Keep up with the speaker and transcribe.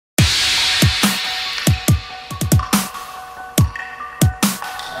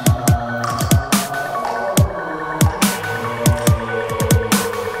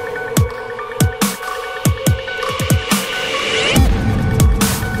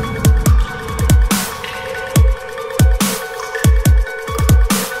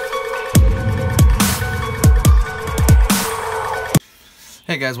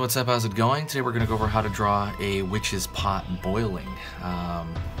guys, what's up? How's it going? Today we're going to go over how to draw a witch's pot boiling.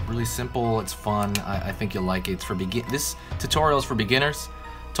 Really simple, it's fun, I think you'll like it. It's for this tutorial is for beginners,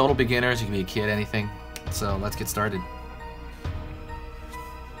 total beginners, you can be a kid, anything. So let's get started.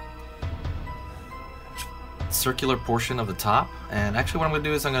 Circular portion of the top, and actually what I'm going to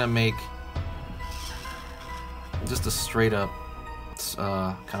do is I'm going to make just a straight up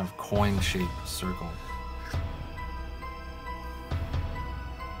kind of coin shape circle.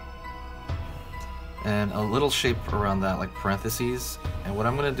 And a little shape around that, like parentheses. And what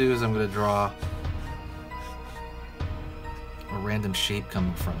I'm going to do is I'm going to draw a random shape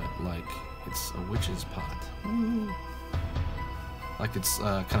coming from it, like it's a witch's pot. Like it's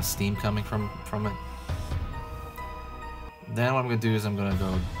kind of steam coming from it. Then what I'm going to do is I'm going to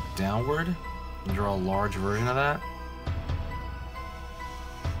go downward and draw a large version of that.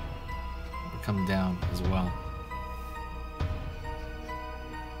 Come down as well.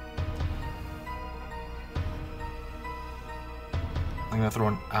 I'm going to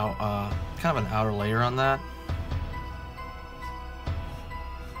throw kind of an outer layer on that.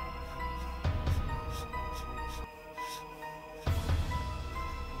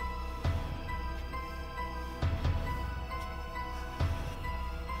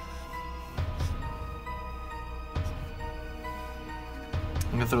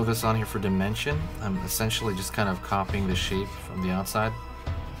 I'm going to throw this on here for dimension. I'm essentially just kind of copying the shape from the outside.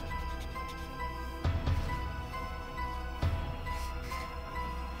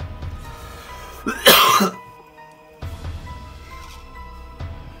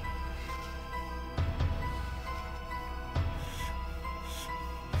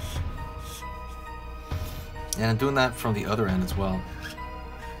 And I'm doing that from the other end as well.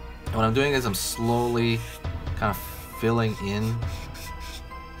 And what I'm doing is I'm slowly kind of filling in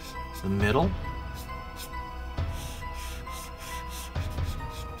the middle.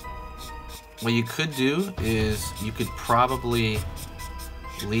 What you could do is you could probably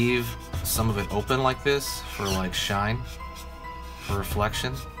leave some of it open like this for like shine, for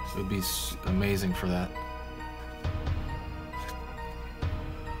reflection. It would be amazing for that.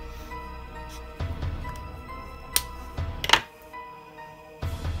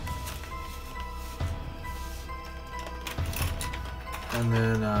 And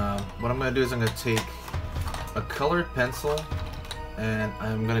then what I'm going to do is I'm going to take a colored pencil and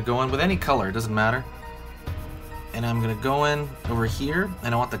I'm going to go in with any color, it doesn't matter. And I'm going to go in over here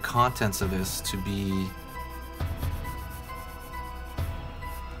and I want the contents of this to be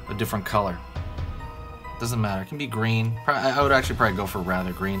a different color. Doesn't matter, it can be green. I would actually probably go for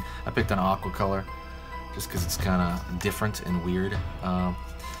rather green. I picked an aqua color just because it's kind of different and weird.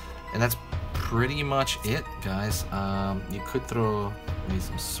 And that's pretty much it, guys. You could throw maybe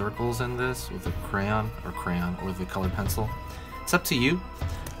some circles in this with a crayon or with a colored pencil. It's up to you.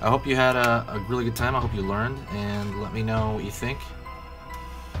 I hope you had a really good time. I hope you learned, and let me know what you think.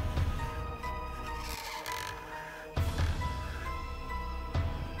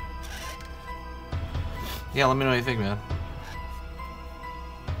 Yeah, let me know what you think, man.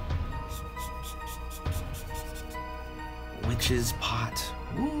 Witch's pot.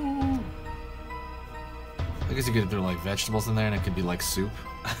 Woo! I guess you could throw like vegetables in there and it could be like soup.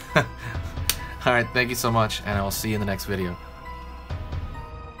 Alright, thank you so much, and I will see you in the next video.